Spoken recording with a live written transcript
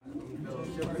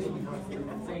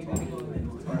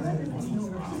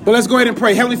But let's go ahead and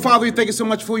pray. Heavenly Father, we thank you so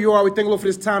much for who you are. We thank you, Lord, for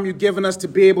this time you've given us to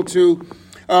be able to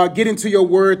get into your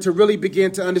word, to really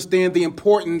begin to understand the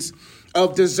importance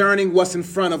of discerning what's in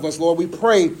front of us. Lord, we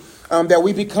pray that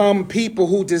we become people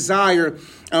who desire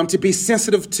to be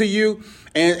sensitive to you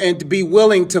and to be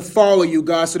willing to follow you,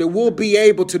 God, so that we'll be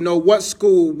able to know what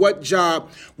school, what job,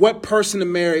 what person to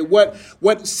marry, what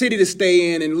city to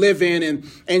stay in and live in,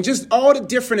 and just all the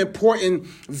different important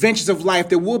ventures of life,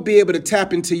 that we'll be able to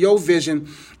tap into your vision.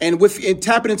 And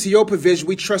tapping into your provision,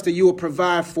 we trust that you will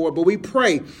provide for it. But we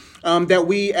pray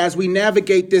that as we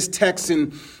navigate this text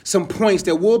and some points,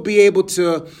 that we'll be able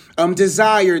to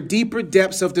desire deeper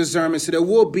depths of discernment, so that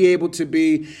we'll be able to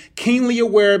be keenly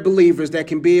aware believers that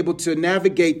can be able to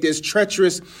navigate this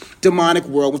treacherous demonic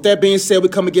world. With that being said, we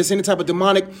come against any type of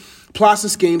demonic plots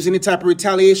and schemes, any type of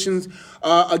retaliations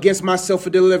against myself for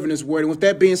delivering this word. And with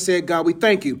that being said, God, we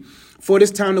thank you for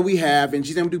this time that we have. In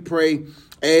Jesus' name we do pray.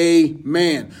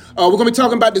 Amen. We're going to be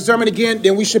talking about discernment again.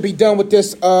 Then we should be done with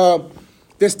this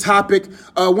topic.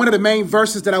 One of the main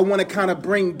verses that I want to kind of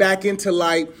bring back into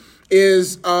light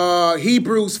is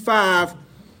Hebrews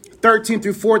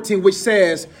 5:13-14, which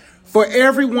says, "For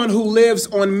everyone who lives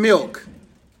on milk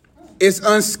is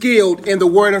unskilled in the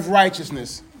word of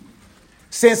righteousness,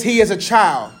 since he is a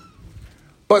child.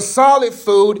 But solid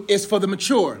food is for the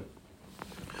mature,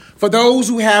 for those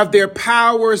who have their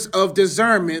powers of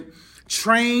discernment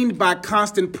trained by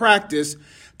constant practice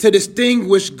to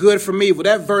distinguish good from evil."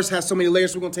 That verse has so many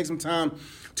layers, so we're going to take some time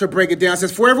to break it down. It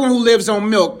says, "For everyone who lives on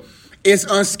milk is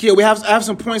unskilled." I have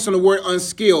some points on the word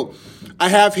unskilled. I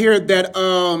have here that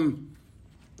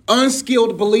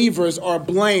unskilled believers are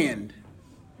bland,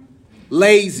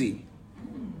 lazy,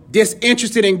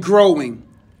 disinterested in growing.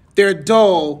 They're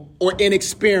dull or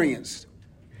inexperienced.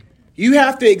 You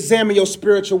have to examine your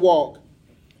spiritual walk,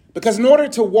 because in order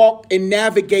to walk and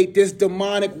navigate this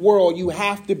demonic world, you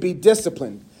have to be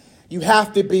disciplined. You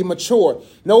have to be mature.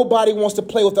 Nobody wants to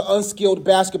play with an unskilled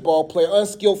basketball player,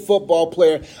 unskilled football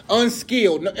player,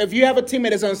 unskilled. If you have a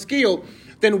teammate that's unskilled,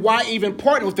 then why even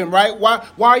partner with them, right?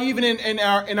 Why even in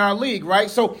our league,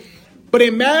 right? So, but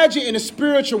imagine in the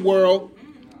spiritual world,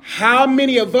 how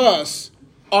many of us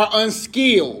are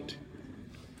unskilled?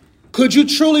 Could you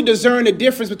truly discern the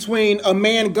difference between a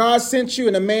man God sent you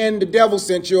and a man the devil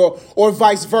sent you, or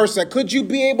vice versa? Could you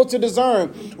be able to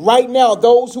discern right now,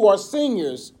 those who are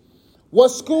seniors, what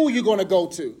school you're going to go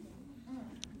to?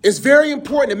 It's very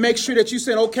important to make sure that you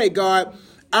say, okay, God,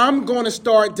 I'm going to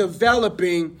start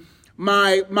developing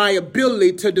my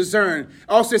ability to discern.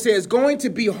 Also, it says it's going to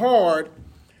be hard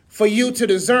for you to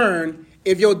discern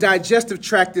if your digestive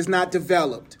tract is not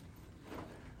developed.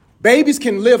 Babies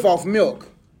can live off milk,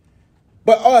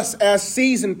 but us as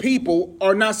seasoned people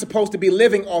are not supposed to be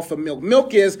living off of milk.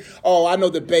 Milk is, I know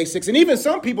the basics. And even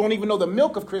some people don't even know the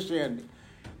milk of Christianity.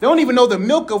 They don't even know the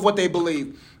milk of what they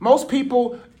believe. Most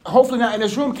people, hopefully not in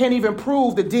this room, can't even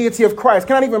prove the deity of Christ.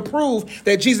 Cannot even prove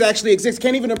that Jesus actually exists.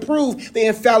 Can't even prove the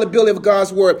infallibility of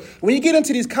God's word. When you get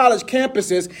into these college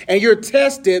campuses and you're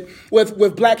tested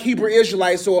with black Hebrew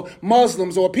Israelites or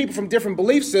Muslims or people from different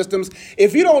belief systems,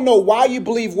 if you don't know why you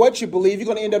believe what you believe, you're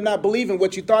going to end up not believing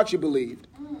what you thought you believed.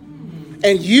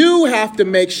 And you have to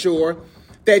make sure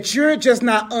that you're just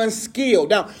not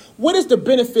unskilled. Now, what is the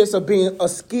benefits of being a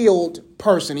skilled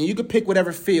person? And you can pick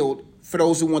whatever field for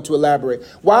those who want to elaborate.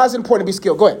 Why is it important to be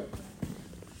skilled? Go ahead.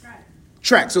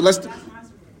 Track. So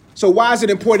why is it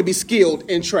important to be skilled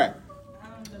in track?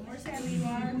 The more skilled you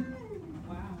are,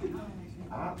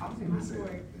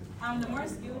 the more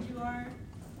skilled you are,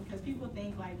 because people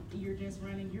think like you're just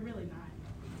running, you're really not.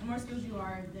 The more skilled you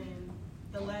are, then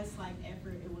the less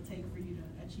effort it will take for you to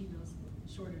achieve those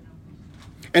shorter numbers.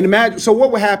 And imagine, so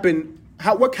what would happen?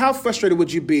 How frustrated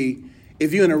would you be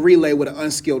if you're in a relay with an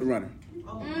unskilled runner?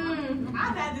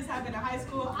 I've had this happen in high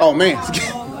school. Oh, man.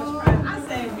 I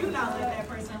said, do not let that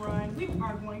person run. We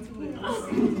are going to lose.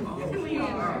 We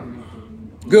are.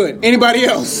 Good. Anybody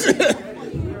else?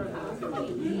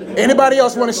 Anybody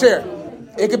else want to share?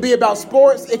 It could be about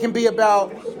sports. It can be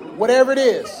about whatever it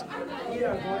is.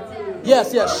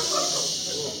 Yes.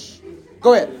 Shh.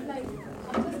 Go ahead.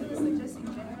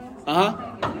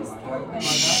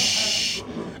 Shh.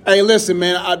 Hey, listen,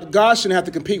 man. God shouldn't have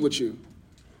to compete with you.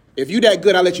 If you that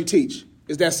good, I'll let you teach.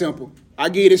 It's that simple. I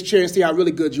give you this chair and see how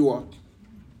really good you are. All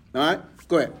right?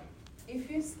 Go ahead. If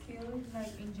you're skilled,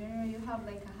 in general, you have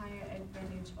a higher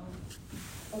advantage of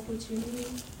opportunity,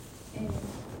 and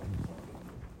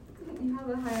you have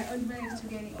a higher advantage to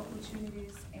getting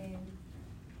opportunities and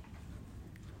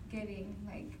getting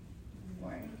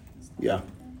work. And stuff Yeah. like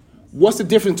that. What's the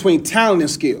difference between talent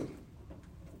and skill?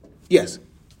 Yes.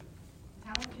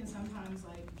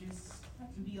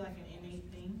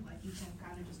 can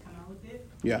kind of just come out with it.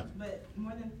 Yeah. But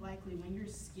more than likely, when you're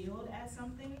skilled at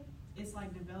something, it's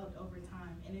like developed over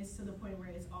time, and it's to the point where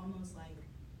it's almost like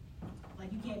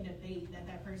you can't debate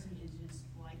that person is just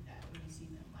like that when you see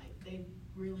them. Like they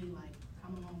really like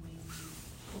come a long way.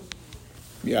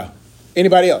 Yeah.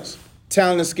 Anybody else?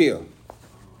 Talent and skill.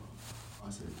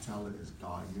 I said talent is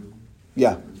God given.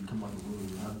 Yeah. You come out of the womb,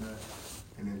 you have that,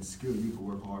 and then skill, you can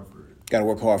work hard for it. Got to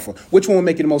work hard for it. Which one will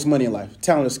make you the most money in life?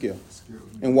 Talent or skill? Skill.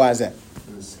 And why is that?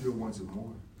 And the skill wants it more.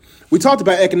 We talked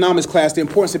about economics class, the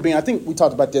importance of being, I think we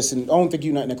talked about this, and I don't think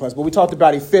you're not in that class, but we talked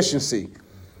about efficiency.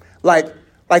 Like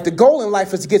the goal in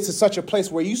life is to get to such a place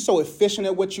where you're so efficient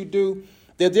at what you do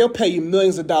that they'll pay you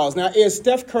millions of dollars. Now, is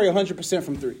Steph Curry 100%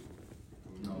 from three?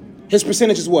 No. His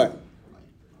percentage is what?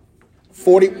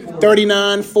 40,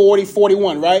 39, 40,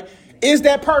 41, right? Is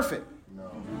that perfect?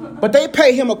 No. But they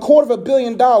pay him $250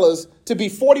 million to be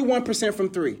 41% from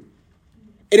three.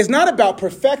 It is not about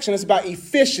perfection. It's about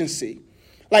efficiency.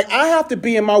 Like, I have to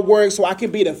be in my word so I can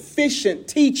be an efficient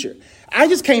teacher. I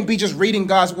just can't be just reading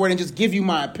God's word and just give you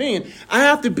my opinion. I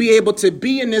have to be able to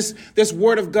be in this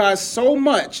word of God so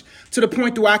much to the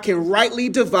point where I can rightly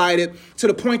divide it, to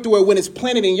the point where when it's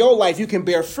planted in your life, you can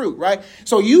bear fruit, right?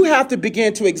 So you have to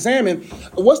begin to examine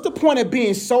what's the point of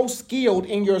being so skilled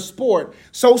in your sport,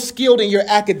 so skilled in your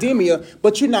academia,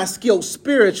 but you're not skilled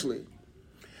spiritually.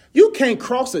 You can't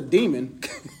cross a demon.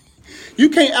 You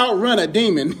can't outrun a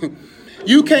demon.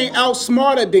 You can't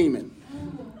outsmart a demon.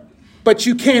 But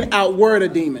you can't outword a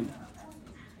demon.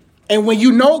 And when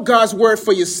you know God's word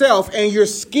for yourself and you're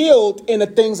skilled in the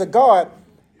things of God,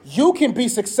 you can be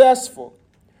successful.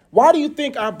 Why do you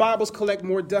think our Bibles collect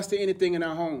more dust than anything in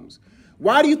our homes?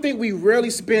 Why do you think we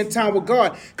rarely spend time with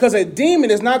God? Because a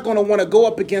demon is not going to want to go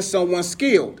up against someone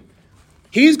skilled.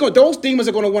 Those demons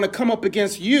are going to want to come up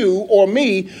against you or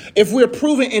me if we're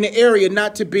proven in an area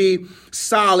not to be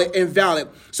solid and valid.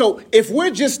 So if we're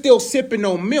just still sipping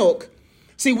on milk,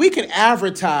 see, we can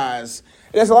advertise.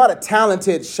 There's a lot of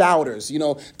talented shouters,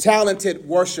 talented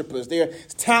worshipers. They're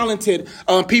talented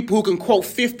people who can quote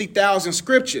 50,000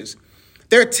 scriptures.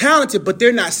 They're talented, but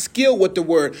they're not skilled with the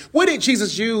word. What did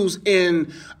Jesus use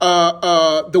in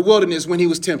the wilderness when he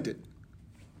was tempted?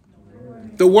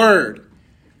 The word.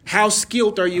 How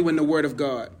skilled are you in the word of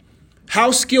God?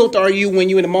 How skilled are you when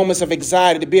you're in the moments of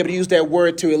anxiety to be able to use that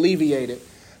word to alleviate it?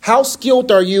 How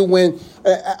skilled are you when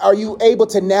are you able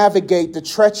to navigate the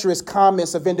treacherous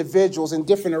comments of individuals in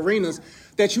different arenas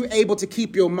that you're able to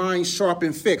keep your mind sharp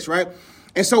and fixed, right?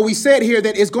 And so we said here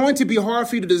that it's going to be hard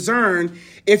for you to discern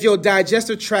if your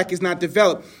digestive tract is not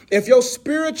developed. If your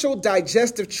spiritual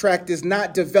digestive tract is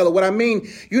not developed, what I mean,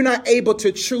 you're not able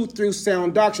to chew through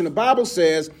sound doctrine. The Bible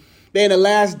says that in the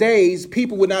last days,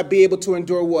 people will not be able to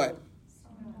endure what?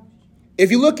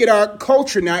 If you look at our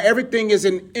culture now, everything is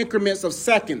in increments of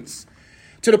seconds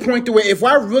to the point to where if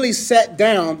I really sat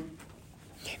down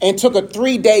and took a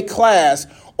 3-day class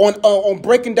on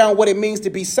breaking down what it means to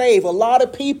be saved, a lot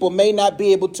of people may not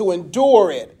be able to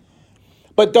endure it.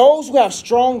 But those who have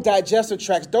strong digestive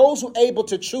tracts, those who are able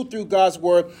to chew through God's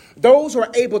word, those who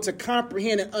are able to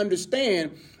comprehend and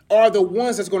understand are the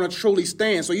ones that's going to truly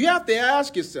stand. So you have to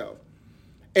ask yourself,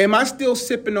 am I still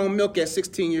sipping on milk at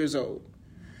 16 years old?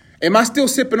 Am I still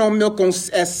sipping on milk at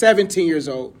 17 years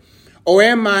old? Or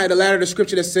am I the latter of the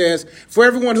scripture that says, for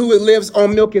everyone who lives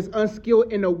on milk is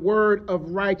unskilled in the word of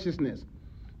righteousness.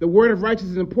 The word of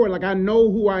righteousness is important. Like, I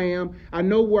know who I am. I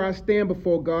know where I stand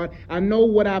before God. I know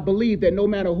what I believe, that no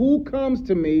matter who comes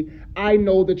to me, I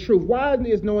know the truth. Why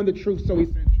is knowing the truth so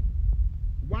essential?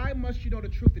 Why must you know the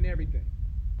truth in everything?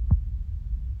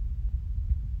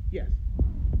 Yes.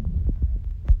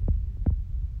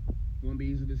 It won't be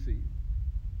easy to see.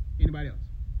 Anybody else?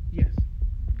 Yes.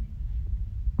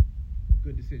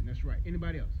 Good decision. That's right.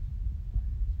 Anybody else?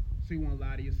 So you want to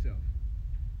lie to yourself.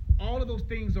 All of those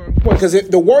things are important. Because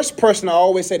the worst person I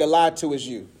always say to lie to is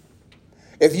you.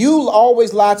 If you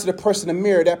always lie to the person in the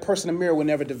mirror, that person in the mirror will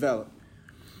never develop.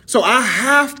 So I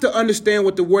have to understand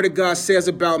what the word of God says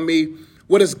about me.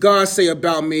 What does God say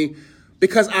about me?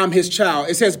 Because I'm his child.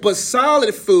 It says, but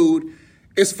solid food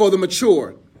is for the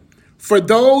mature. For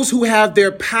those who have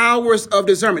their powers of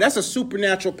discernment. That's a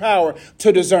supernatural power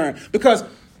to discern. Because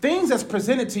things that's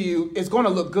presented to you is going to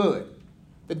look good.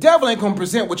 The devil ain't going to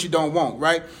present what you don't want,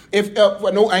 right?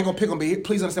 No, I ain't going to pick on me.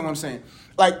 Please understand what I'm saying.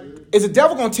 Like, is the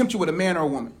devil going to tempt you with a man or a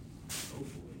woman?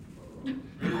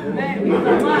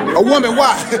 A woman,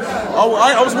 why?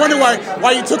 I was wondering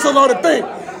why you took so long to think.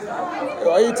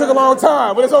 You took a long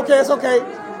time, but it's okay. It's okay.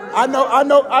 I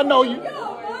know you.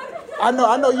 I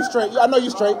know you straight. I know you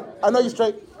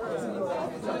straight.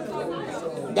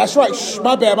 That's right. Shh,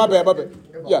 my bad.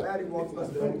 If If Yeah. a baddie walks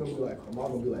up, then I'm gonna be like, I'm all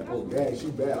gonna be like, oh dang, she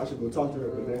bad. I should go talk to her.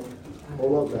 But then,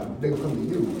 hold up, now they gonna come to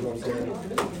you. You know what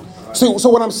I'm saying? So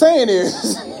what I'm saying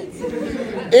is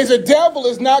the devil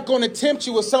is not going to tempt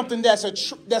you with something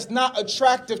that's not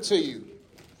attractive to you.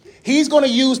 He's going to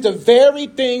use the very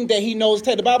thing that he knows.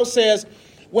 The Bible says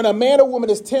when a man or woman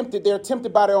is tempted, they're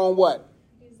tempted by their own what?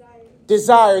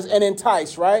 Desires and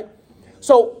enticed, right?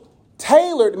 So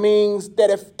tailored means that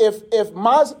if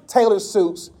my tailored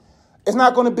suits is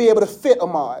not going to be able to fit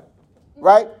Ahmad,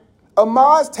 right?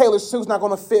 Ahmad's tailored suit's not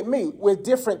going to fit me. We're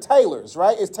different tailors,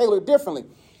 right? It's tailored differently.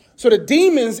 So the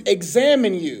demons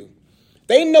examine you.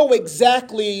 They know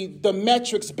exactly the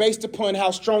metrics based upon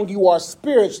how strong you are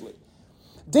spiritually.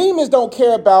 Demons don't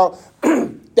care about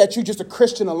that you're just a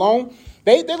Christian alone.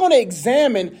 They're going to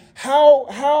examine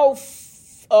how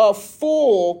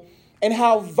full and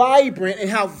how vibrant and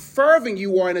how fervent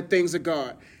you are in the things of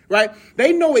God, right?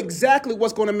 They know exactly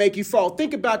what's going to make you fall.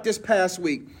 Think about this past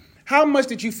week. How much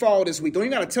did you fall this week? Don't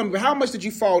you got to tell me, but how much did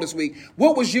you fall this week?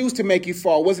 What was used to make you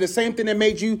fall? Was it the same thing that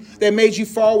made you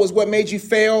fall? Was what made you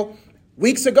fail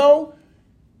weeks ago?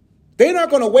 They're not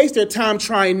going to waste their time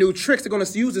trying new tricks. They're going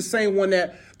to use the same one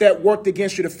that worked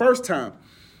against you the first time.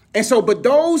 And so, but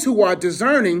those who are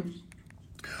discerning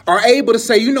are able to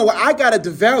say, you know what, I got to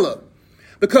develop.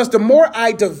 Because the more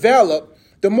I develop,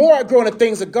 the more I grow in the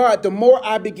things of God, the more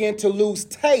I begin to lose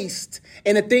taste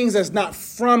in the things that's not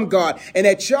from God. And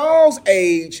at y'all's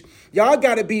age, y'all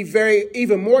got to be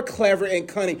even more clever and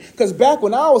cunning. Because back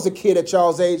when I was a kid at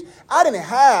y'all's age, I didn't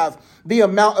have the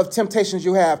amount of temptations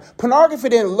you have. Pornography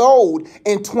didn't load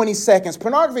in 20 seconds.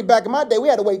 Pornography back in my day, we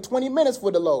had to wait 20 minutes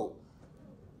for the load.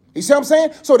 You see what I'm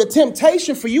saying? So the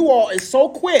temptation for you all is so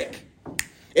quick.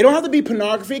 It don't have to be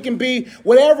pornography. It can be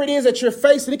whatever it is that you're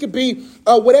facing. It could be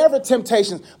whatever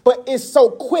temptations. But it's so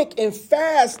quick and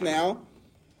fast now.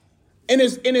 And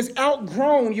it's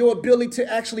outgrown your ability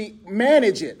to actually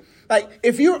manage it. Like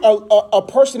if you're a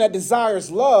person that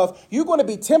desires love, you're going to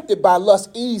be tempted by lust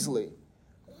easily.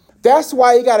 That's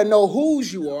why you got to know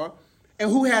whose you are and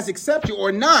who has accepted you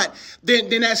or not. Then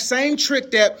that same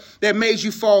trick that made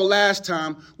you fall last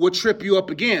time will trip you up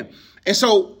again. And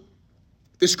so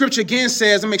the scripture again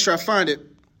says, let me make sure I find it.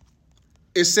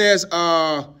 It says,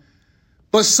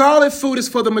 but solid food is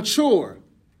for the mature.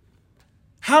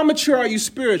 How mature are you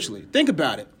spiritually? Think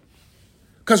about it.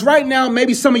 Because right now,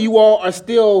 maybe some of you all are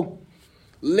still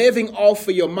living off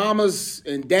of your mama's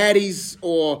and daddy's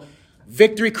or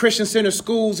Victory Christian Center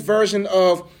School's version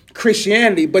of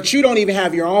Christianity, but you don't even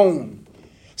have your own.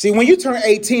 See, when you turn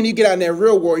 18, you get out in that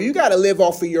real world, you got to live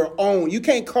off of your own. You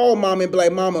can't call mama and be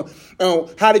like, mama,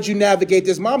 how did you navigate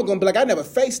this? Mama going to be like, I never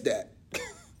faced that.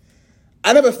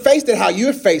 I never faced it how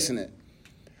you're facing it.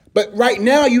 But right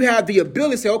now you have the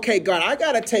ability to say, okay, God, I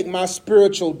got to take my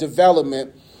spiritual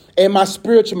development and my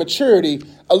spiritual maturity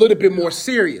a little bit more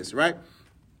serious, right?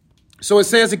 So it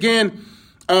says again,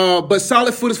 but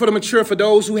solid food is for the mature, for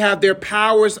those who have their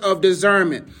powers of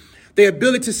discernment, the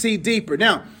ability to see deeper.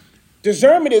 Now,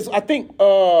 discernment is, I think a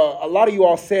lot of you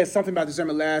all said something about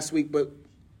discernment last week, but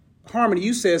Harmony,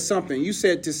 you said something. You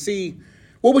said to see,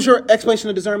 what was your explanation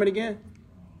of discernment again?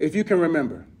 If you can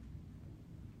remember.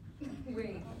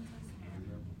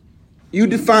 You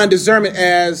define discernment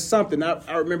as something.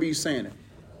 I remember you saying it.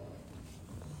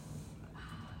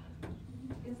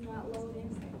 It's not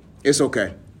loading. It's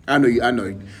okay. I know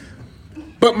you.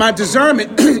 But my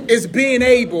discernment is being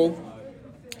able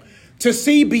to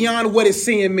see beyond what is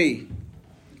seeing me.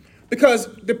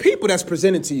 Because the people that's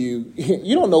presented to you,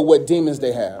 you don't know what demons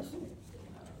they have.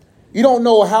 You don't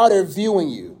know how they're viewing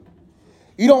you.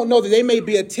 You don't know that they may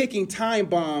be a ticking time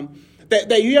bomb.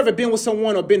 That you ever been with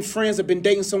someone or been friends or been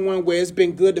dating someone where it's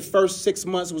been good the first 6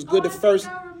 months, was good the first.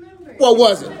 What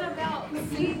was it? About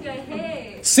seeing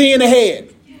ahead. Seeing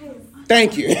ahead. Yes.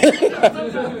 Thank you.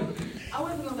 I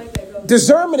wasn't gonna let that go.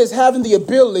 Discernment is having the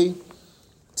ability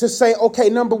to say, okay,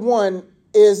 number one,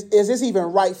 is this even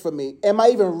right for me? Am I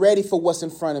even ready for what's in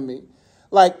front of me?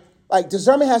 Like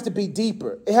discernment has to be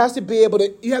deeper. It has to be able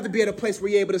to, you have to be at a place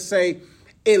where you're able to say,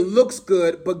 it looks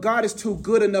good, but God is too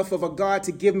good enough of a God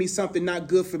to give me something not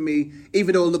good for me,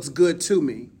 even though it looks good to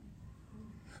me.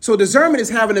 So discernment is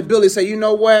having the ability to say, you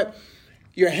know what?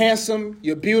 You're handsome.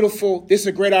 You're beautiful. This is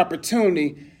a great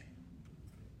opportunity,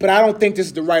 but I don't think this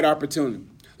is the right opportunity.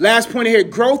 Last point here,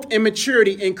 growth and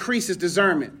maturity increases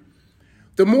discernment.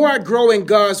 The more I grow in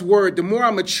God's word, the more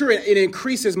I mature, it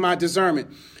increases my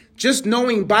discernment. Just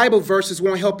knowing Bible verses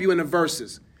won't help you in the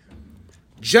verses.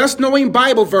 Just knowing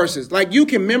Bible verses, like you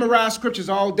can memorize scriptures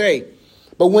all day.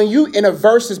 But when you in a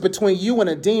verses between you and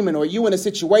a demon or you in a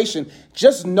situation,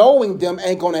 just knowing them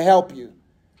ain't going to help you.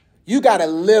 You got to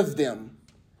live them.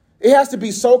 It has to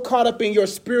be so caught up in your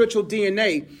spiritual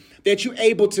DNA that you're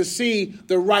able to see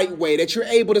the right way, that you're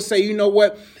able to say, you know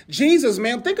what? Jesus,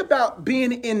 man, think about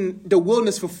being in the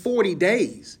wilderness for 40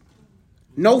 days.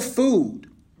 No food,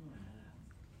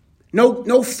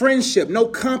 no friendship, no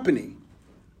company,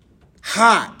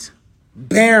 hot,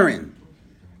 barren.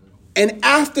 And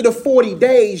after the 40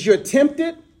 days, you're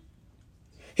tempted.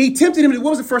 He tempted him.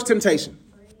 What was the first temptation?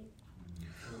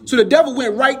 So the devil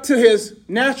went right to his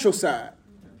natural side.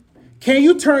 Can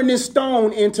you turn this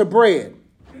stone into bread?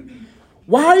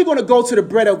 Why are you going to go to the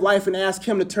bread of life and ask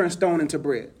him to turn stone into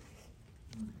bread?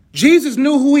 Jesus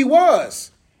knew who he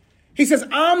was. He says,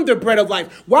 I'm the bread of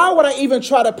life. Why would I even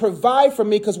try to provide for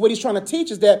me? Because what he's trying to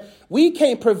teach is that we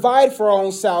can't provide for our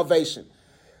own salvation.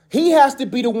 He has to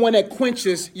be the one that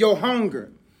quenches your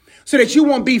hunger so that you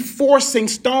won't be forcing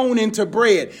stone into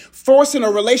bread, forcing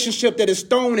a relationship that is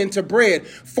stone into bread,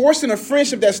 forcing a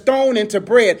friendship that's stone into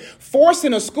bread,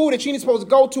 forcing a school that you ain't supposed to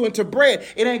go to into bread.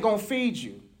 It ain't going to feed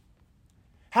you.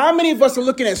 How many of us are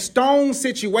looking at stone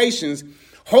situations,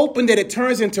 hoping that it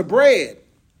turns into bread,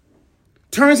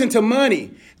 turns into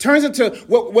money, turns into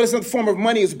what is a form of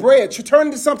money is bread, turn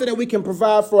into something that we can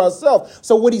provide for ourselves.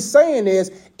 So what he's saying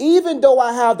is, even though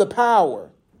I have the power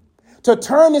to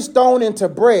turn this stone into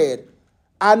bread,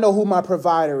 I know who my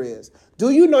provider is.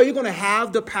 Do you know you're going to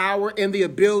have the power and the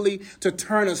ability to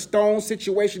turn a stone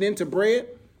situation into bread?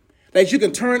 That you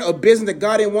can turn a business that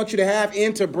God didn't want you to have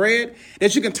into bread.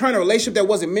 That you can turn a relationship that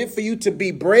wasn't meant for you to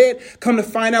be bread. Come to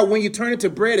find out when you turn it to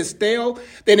bread, it's stale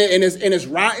and it's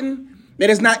rotten. That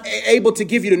it's not able to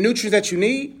give you the nutrients that you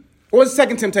need. What was the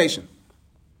second temptation?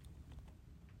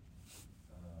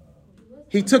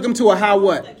 He took him to a high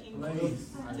what?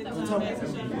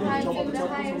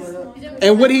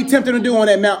 And what did he tempt him to do on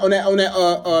that mount, on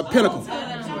that pinnacle?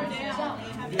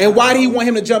 And why did he want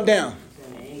him to jump down?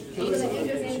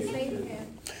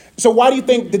 So why do you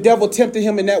think the devil tempted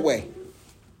him in that way?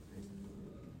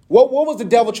 What was the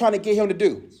devil trying to get him to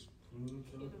do?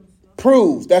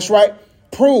 Prove. That's right.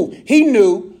 Prove. He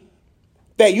knew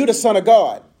that you're the son of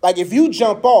God. Like if you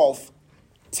jump off,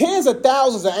 tens of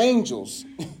thousands of angels.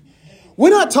 We're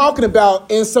not talking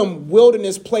about in some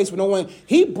wilderness place where no one.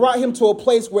 He brought him to a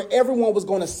place where everyone was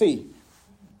going to see.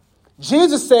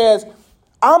 Jesus says,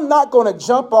 I'm not going to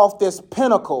jump off this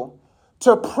pinnacle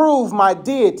to prove my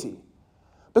deity.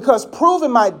 Because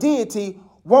proving my deity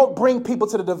won't bring people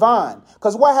to the divine.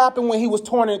 Because what happened when he was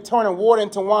turning water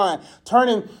into wine,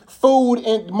 turning food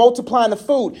and multiplying the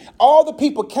food? All the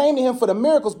people came to him for the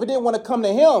miracles, but didn't want to come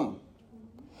to him.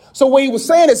 So what he was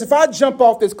saying is, if I jump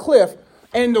off this cliff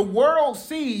and the world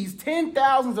sees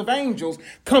 10,000s of angels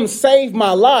come save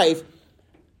my life,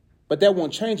 but that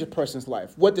won't change a person's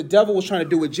life. What the devil was trying to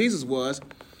do with Jesus was,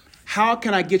 how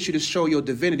can I get you to show your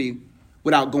divinity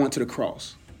without going to the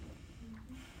cross?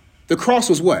 The cross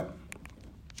was what?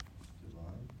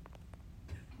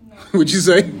 Would you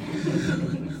say?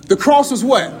 The cross was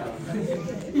what?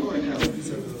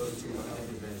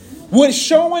 Would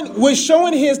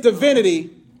showing his divinity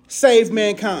save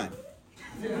mankind?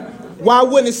 Why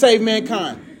wouldn't it save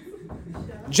mankind?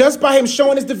 Just by him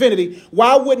showing his divinity,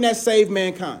 why wouldn't that save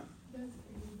mankind?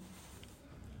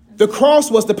 The cross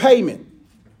was the payment.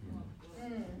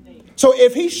 So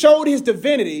if he showed his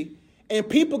divinity and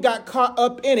people got caught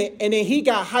up in it, and then he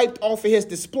got hyped off of his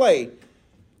display,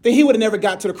 then he would have never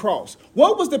got to the cross.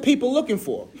 What was the people looking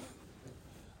for?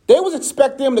 They was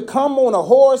expecting him to come on a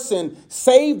horse and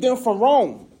save them from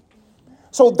Rome.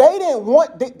 So they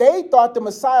thought the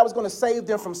Messiah was going to save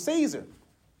them from Caesar.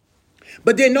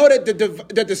 But they know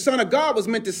that the Son of God was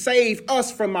meant to save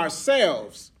us from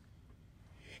ourselves.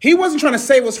 He wasn't trying to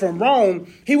save us from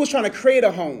Rome. He was trying to create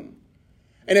a home.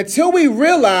 And until we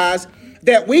realize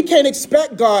that we can't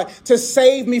expect God to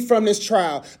save me from this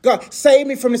trial. God, save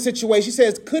me from this situation. He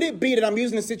says, could it be that I'm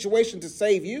using this situation to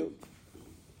save you?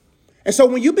 And so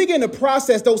when you begin to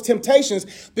process those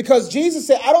temptations, because Jesus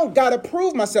said, I don't got to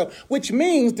prove myself, which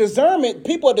means discernment,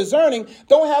 people are discerning,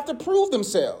 don't have to prove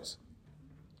themselves.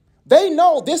 They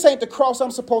know this ain't the cross I'm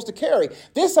supposed to carry.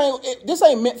 This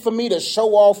ain't meant for me to show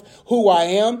off who I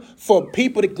am, for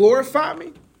people to glorify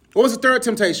me. What was the third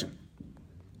temptation?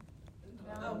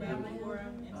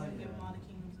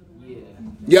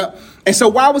 Yep. And so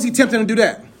why was he tempted to do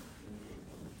that?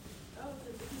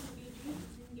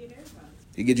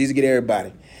 He get Jesus, get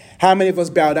everybody. How many of us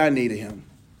bowed our knee to him?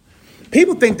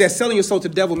 People think that selling your soul to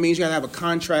the devil means you got to have a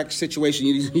contract situation.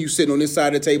 You sitting on this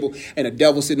side of the table and the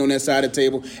devil sitting on that side of the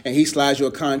table, and he slides you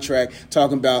a contract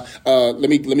talking about, let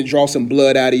me draw some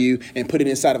blood out of you and put it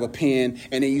inside of a pen,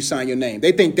 and then you sign your name.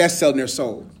 They think that's selling their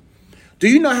soul. Do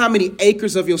you know how many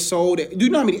acres of your soul, do you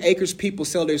know how many acres people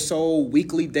sell their soul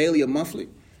weekly, daily, or monthly?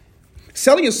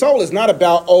 Selling your soul is not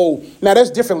about, now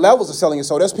there's different levels of selling your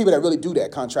soul. There's people that really do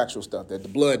that contractual stuff, that the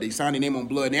blood, they sign their name on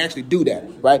blood, and they actually do that,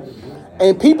 right?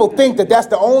 And people think that that's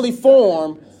the only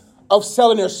form of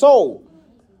selling their soul.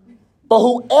 But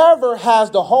whoever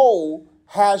has the whole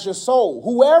has your soul.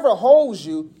 Whoever holds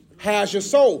you has your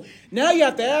soul. Now you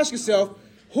have to ask yourself,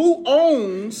 who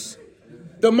owns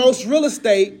the most real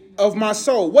estate of my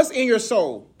soul? What's in your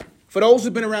soul? For those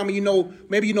who've been around me,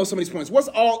 maybe you know some of these points. What's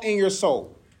all in your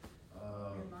soul?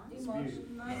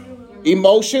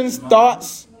 Emotions,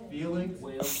 thoughts,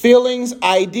 feelings,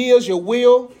 ideas, your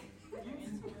will,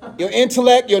 your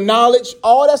intellect, your knowledge,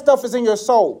 all that stuff is in your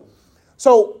soul.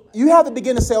 So you have to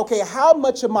begin to say, okay, how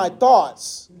much of my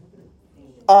thoughts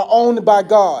are owned by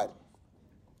God?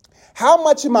 How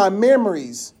much of my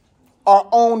memories are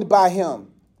owned by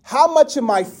him? How much of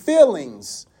my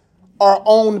feelings are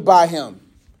owned by him?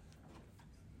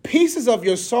 Pieces of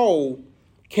your soul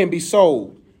can be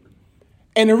sold.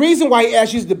 And the reason why he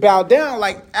asked you to bow down,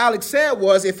 like Alex said,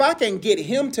 was if I can get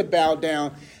him to bow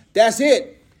down, that's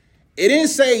it. It didn't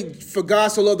say for God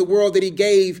so loved the world that he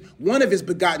gave one of his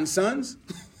begotten sons.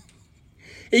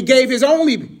 He gave his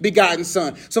only begotten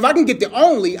son. So if I can get the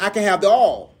only, I can have the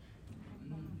all.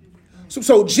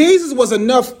 So Jesus was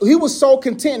enough. He was so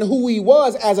content in who he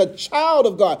was as a child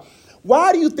of God.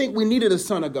 Why do you think we needed a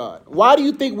son of God? Why do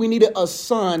you think we needed a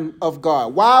son of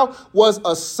God? Why was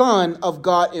a son of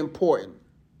God important?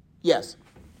 Yes.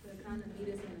 Kind of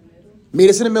meet us in the middle. Meet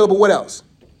us in the middle, but what else?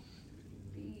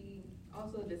 Be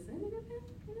also descendant of him,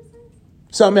 in a sense.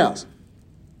 Something else.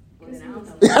 Well, then I don't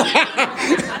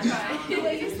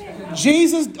know.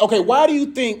 Jesus, okay, why do you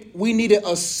think we needed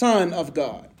a son of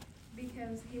God?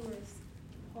 Because he was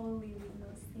holy with no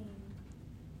sin.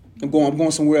 I'm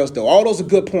going somewhere else though. All those are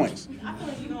good points. I feel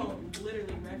like you don't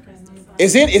literally reference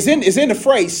this. It's in the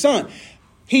phrase son.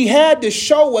 He had to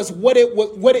show us what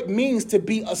it means to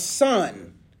be a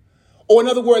son. Or in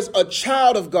other words, a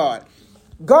child of God.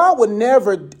 God would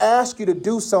never ask you to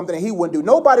do something that he wouldn't do.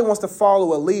 Nobody wants to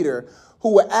follow a leader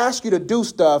who will ask you to do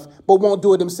stuff but won't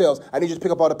do it themselves. I need you to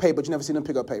pick up all the paper, but you never see them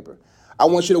pick up paper. I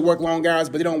want you to work long hours,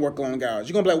 but they don't work long hours.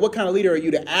 You're going to be like, what kind of leader are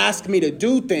you to ask me to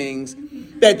do things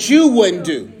that you wouldn't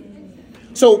do?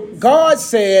 So God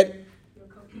said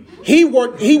he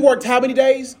worked how many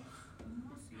days?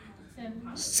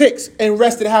 6. And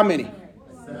rested how many?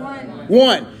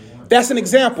 1. That's an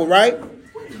example, right?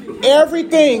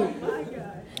 Everything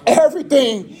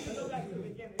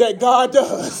that God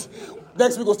does.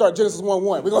 Next we're going to start Genesis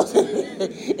 1:1. We're going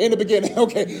to in the beginning.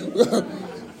 Okay.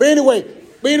 But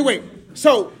anyway,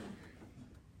 so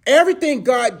everything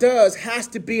God does has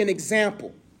to be an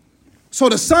example. So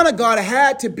the Son of God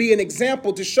had to be an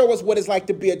example to show us what it's like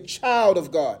to be a child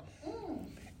of God.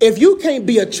 If you can't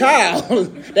be a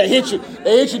child, they hit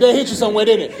you somewhere,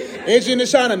 didn't it? They hit you in the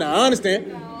shiner now. I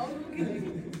understand.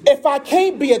 If I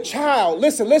can't be a child,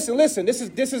 listen. This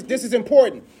is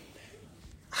important.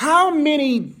 How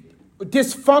many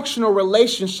dysfunctional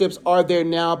relationships are there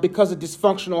now because of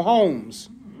dysfunctional homes?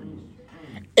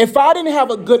 If I didn't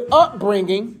have a good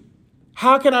upbringing,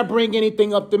 how can I bring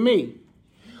anything up to me?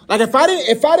 Like if I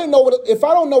don't know what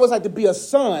it's like to be a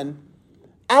son,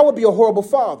 I would be a horrible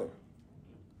father.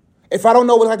 If I don't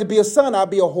know what it's like to be a son, I'll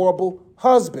be a horrible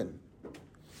husband.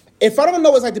 If I don't know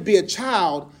what it's like to be a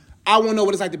child, I won't know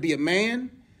what it's like to be a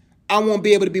man. I won't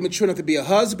be able to be mature enough to be a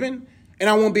husband. And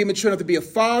I won't be mature enough to be a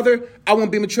father. I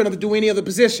won't be mature enough to do any other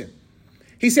position.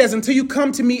 He says, until you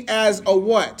come to me as a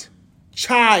what?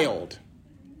 Child.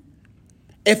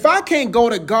 If I can't go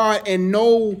to God and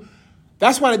know,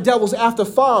 that's why the devil's after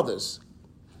fathers.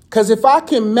 Because if I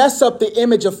can mess up the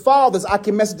image of fathers, I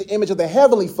can mess up the image of the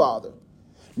Heavenly Father.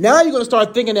 Now you're going to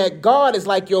start thinking that God is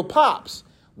like your pops.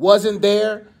 Wasn't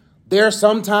there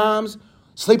sometimes,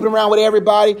 sleeping around with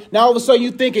everybody. Now all of a sudden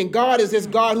you're thinking God is this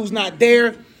God who's not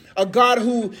there, a God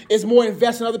who is more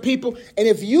invested in other people. And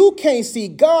if you can't see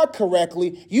God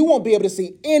correctly, you won't be able to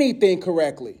see anything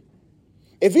correctly.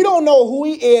 If you don't know who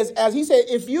he is, as he said,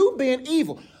 if you being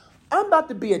evil, I'm about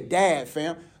to be a dad,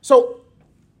 fam. So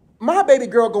my baby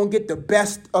girl going to get the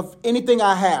best of anything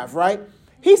I have, right?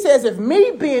 He says, if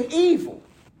me being evil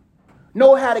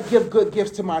know how to give good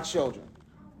gifts to my children,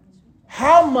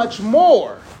 how much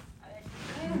more?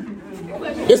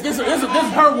 This is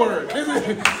her word.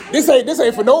 This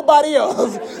ain't for nobody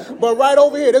else, but right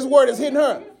over here, this word is hitting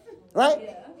her,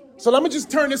 right? So let me just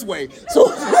turn this way. So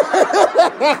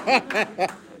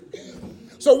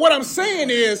what I'm saying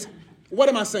is, what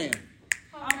am I saying?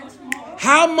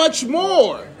 How much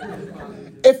more?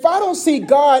 If I don't see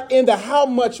God in the how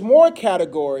much more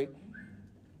category,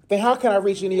 then how can I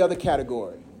reach any other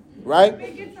category,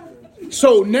 right?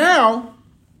 So now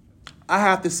I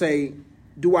have to say,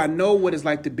 do I know what it's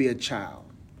like to be a child?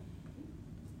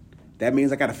 That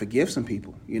means I got to forgive some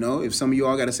people. You know, if some of you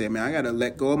all got to say, man, I got to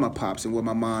let go of my pops and what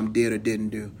my mom did or didn't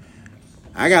do.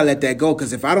 I got to let that go,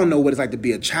 because if I don't know what it's like to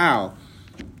be a child,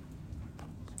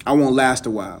 I won't last a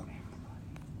while.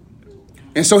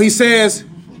 And so he says,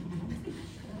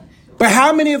 but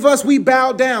how many of us, we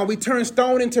bow down, we turn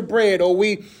stone into bread, or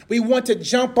we want to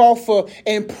jump off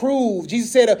and prove?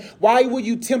 Jesus said, why would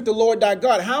you tempt the Lord thy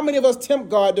God? How many of us tempt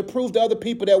God to prove to other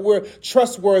people that we're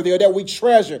trustworthy or that we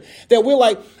treasure? That we're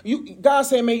like, God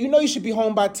saying, man, you know you should be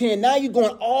home by 10. Now you're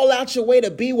going all out your way to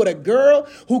be with a girl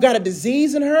who got a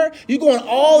disease in her. You're going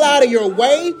all out of your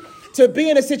way to be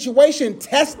in a situation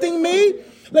testing me.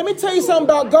 Let me tell you something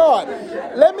about God.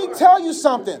 Let me tell you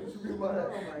something.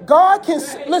 God can,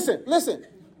 listen.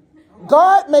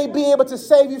 God may be able to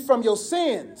save you from your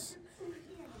sins,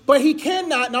 but he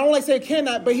cannot, not only say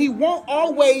cannot, but he won't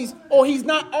always, or he's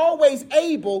not always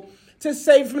able to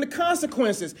save you from the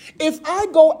consequences. If I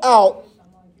go out,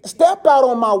 step out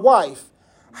on my wife,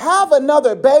 have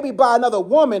another baby by another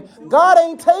woman, God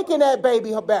ain't taking that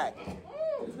baby back.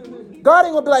 God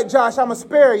ain't going to be like, Josh, I'm going to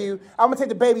spare you. I'm going to take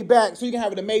the baby back so you can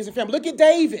have an amazing family. Look at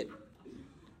David.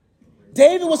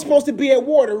 David was supposed to be at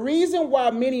war. The reason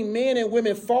why many men and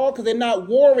women fall, because they're not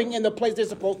warring in the place they're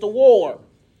supposed to war.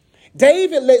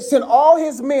 David sent all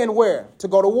his men where? To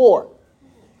go to war.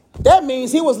 That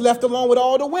means he was left alone with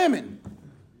all the women.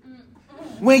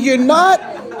 When you're not,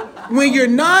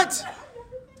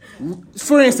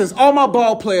 for instance, all my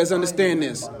ball players understand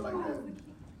this.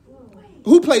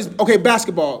 Who plays,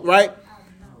 basketball, right?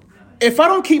 If I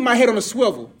don't keep my head on a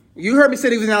swivel, you heard me say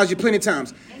this analogy plenty of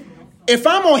times. If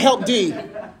I'm on help D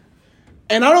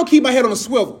and I don't keep my head on a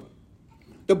swivel,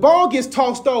 the ball gets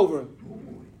tossed over.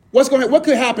 What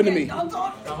could happen to me?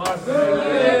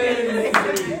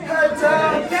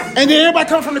 And then everybody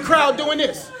come from the crowd doing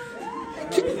this.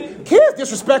 Kids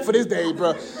disrespectful this day,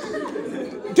 bro.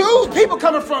 Dude, people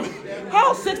coming from,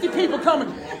 how 60 people coming?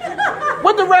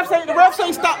 What the refs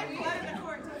ain't stop.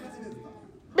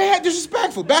 Man,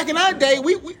 disrespectful. Back in our day,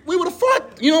 we would have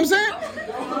fought. You know what I'm saying?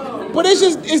 But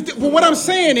what I'm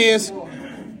saying is,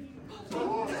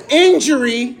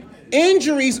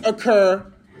 injuries occur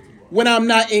when I'm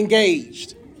not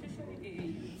engaged.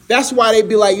 That's why they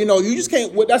be like, you just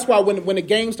can't. That's why when the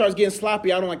game starts getting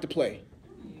sloppy, I don't like to play,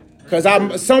 because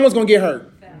someone's gonna get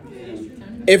hurt.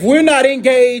 If we're not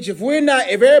engaged, if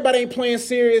everybody ain't playing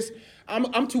serious,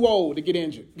 I'm too old to get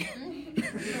injured.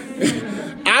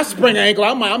 I sprain an ankle,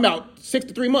 I'm out 6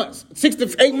 to 8 months. 6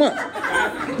 to 8 months.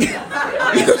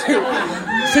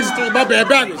 6 to 3, my bad,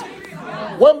 backwards.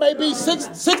 What may be 6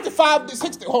 to 5,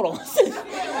 6 to, hold on. 6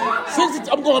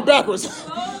 to, I'm going backwards.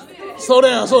 Slow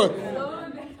down. So,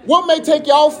 what may take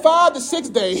y'all 5 to 6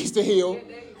 days to heal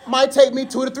might take me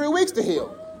 2 to 3 weeks to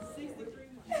heal.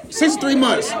 6 to 3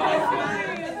 months.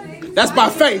 That's by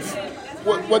faith.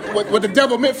 What the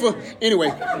devil meant for,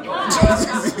 anyway.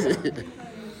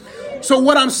 So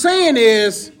what I'm saying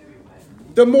is,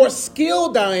 the more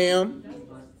skilled I am,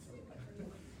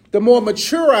 the more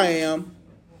mature I am,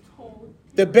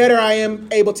 the better I am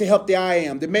able to help the I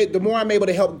am. The more I'm able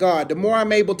to help God, the more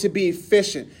I'm able to be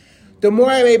efficient, the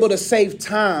more I'm able to save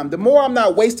time, the more I'm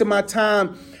not wasting my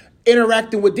time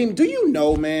interacting with demons. Do you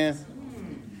know, man?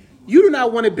 You do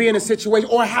not want to be in a situation,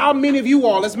 or how many of you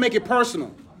all, let's make it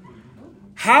personal.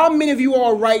 How many of you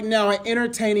all right now are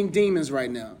entertaining demons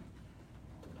right now?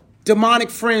 Demonic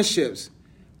friendships,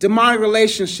 demonic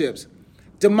relationships,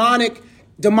 demonic.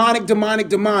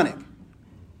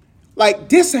 Like,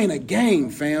 this ain't a game,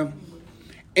 fam.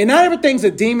 And not everything's a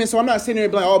demon, so I'm not sitting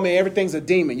there like, oh man, everything's a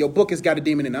demon. Your book has got a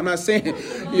demon in it. I'm not saying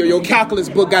your calculus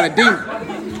book got a demon.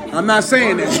 I'm not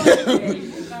saying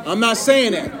that. I'm not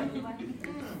saying that.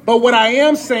 But what I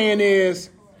am saying is,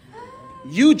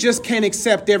 you just can't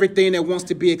accept everything that wants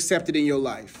to be accepted in your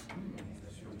life.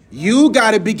 You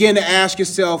got to begin to ask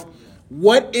yourself,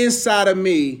 what inside of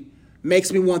me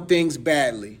makes me want things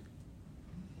badly?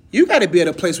 You got to be at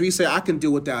a place where you say, I can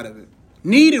do without it.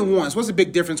 Need and wants. What's the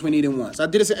big difference between need and wants? I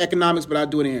did this in economics, but I'll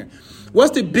do it in here.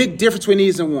 What's the big difference between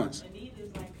needs and wants? A need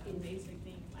is like a basic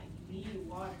thing, like you need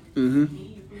water, Mm-hmm. you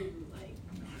need food,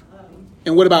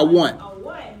 And what about want? a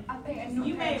want.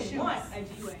 You may want a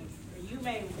G-Wing, or you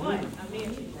may want a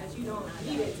mansion that you don't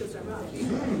need it to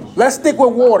survive. Let's stick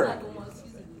with water.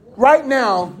 Right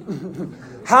now,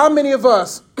 how many of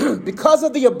us, because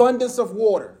of the abundance of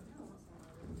water,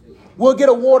 we'll get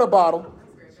a water bottle,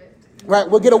 right?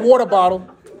 We'll get a water bottle,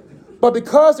 but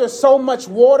because there's so much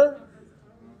water,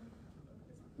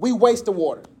 we waste the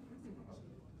water.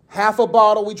 Half a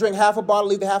bottle, we drink half a bottle,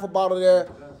 leave the half a bottle there.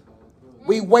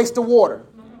 We waste the water.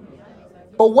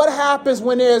 But what happens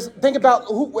when think about,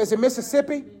 who is it,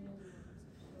 Mississippi?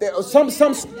 Some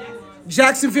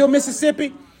Jacksonville,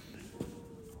 Mississippi.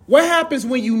 What happens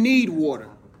when you need water?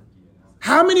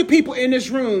 How many people in this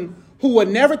room who will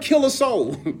never kill a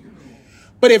soul,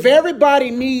 but if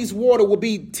everybody needs water, will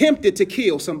be tempted to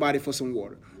kill somebody for some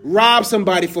water, rob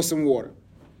somebody for some water?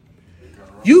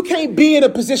 You can't be in a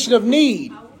position of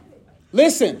need.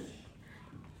 Listen,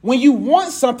 when you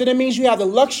want something, it means you have the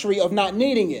luxury of not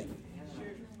needing it.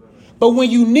 But when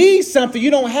you need something,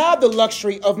 you don't have the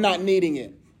luxury of not needing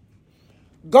it.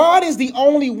 God is the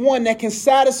only one that can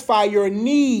satisfy your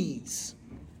needs.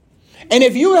 And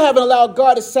if you haven't allowed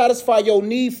God to satisfy your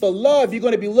need for love, you're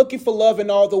going to be looking for love in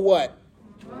all the what?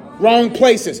 Wrong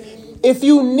places. If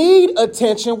you need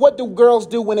attention, what do girls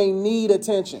do when they need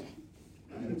attention?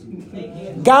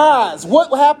 Guys,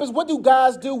 what happens? What do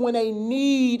guys do when they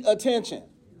need attention?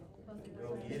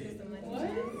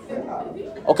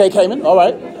 Okay, Cayman. All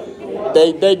right.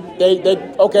 They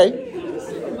okay.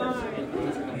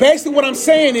 Basically what I'm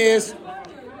saying is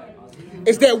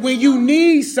that when you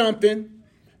need something,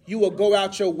 you will go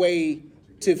out your way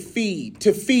to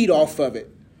feed off of it.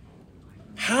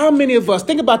 How many of us,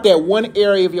 think about that one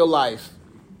area of your life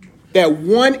that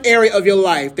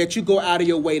you go out of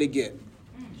your way to get?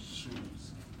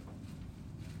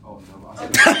 You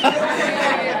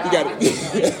got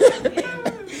it.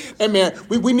 Hey man,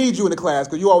 we need you in the class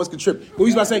because you always contribute. What were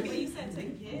you about to say?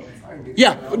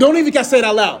 Yeah, don't even say it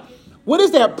out loud. What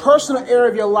is that personal area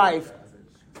of your life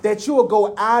that you will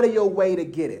go out of your way to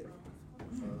get it?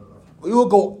 You will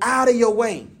go out of your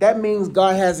way. That means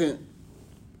God hasn't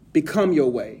become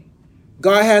your way.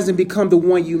 God hasn't become the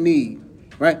one you need,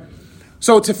 right?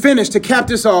 So to cap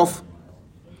this off,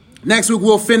 next week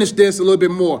we'll finish this a little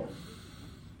bit more.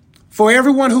 For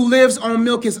everyone who lives on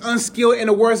milk is unskilled in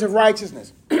the words of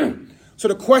righteousness. So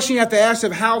the question you have to ask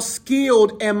is, how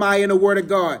skilled am I in the word of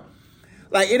God?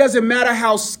 Like, it doesn't matter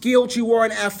how skilled you are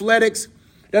in athletics.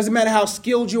 It doesn't matter how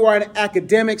skilled you are in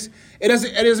academics. It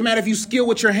doesn't matter if you skill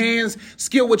with your hands,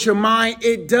 skill with your mind.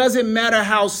 It doesn't matter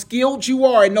how skilled you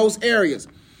are in those areas.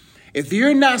 If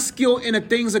you're not skilled in the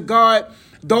things of God,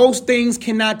 those things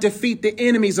cannot defeat the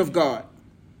enemies of God.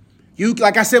 You,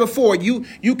 like I said before,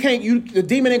 the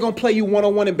demon ain't gonna play you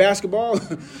one-on-one in basketball.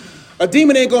 A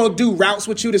demon ain't gonna do routes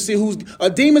with you to see a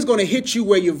demon's gonna hit you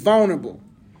where you're vulnerable.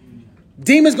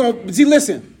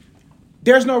 Listen,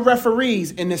 there's no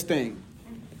referees in this thing.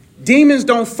 Demons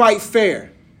don't fight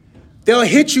fair. They'll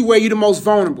hit you where you're the most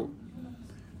vulnerable.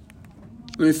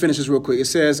 Let me finish this real quick. It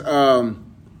says,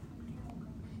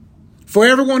 for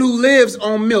everyone who lives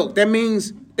on milk, that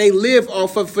means they live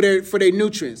off of for their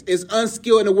nutrients, is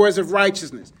unskilled in the words of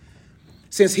righteousness,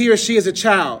 since he or she is a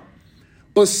child.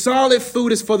 But solid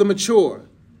food is for the mature.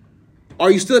 Are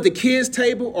you still at the kids'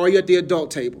 table or are you at the adult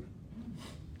table?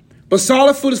 But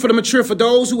solid food is for the mature, for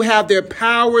those who have their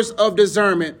powers of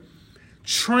discernment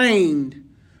trained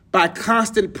by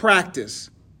constant practice.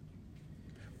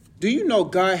 Do you know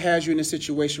God has you in a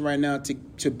situation right now to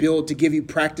give you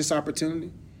practice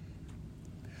opportunity?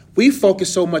 We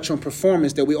focus so much on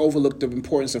performance that we overlook the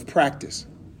importance of practice.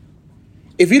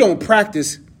 If you don't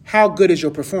practice, how good is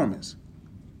your performance?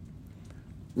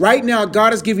 Right now,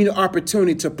 God is giving you the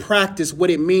opportunity to practice what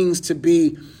it means to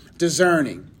be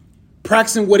discerning.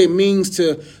 Practicing what it means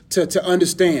to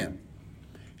understand.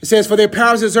 It says, for their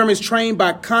powers of discernment is trained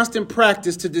by constant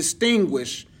practice to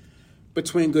distinguish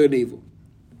between good and evil.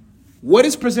 What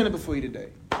is presented before you today?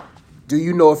 Do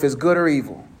you know if it's good or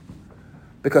evil?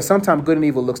 Because sometimes good and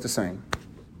evil looks the same.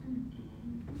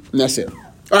 And that's it.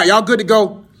 All right, y'all good to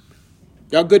go?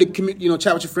 Y'all good to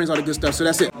chat with your friends, all the good stuff. So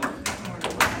that's it.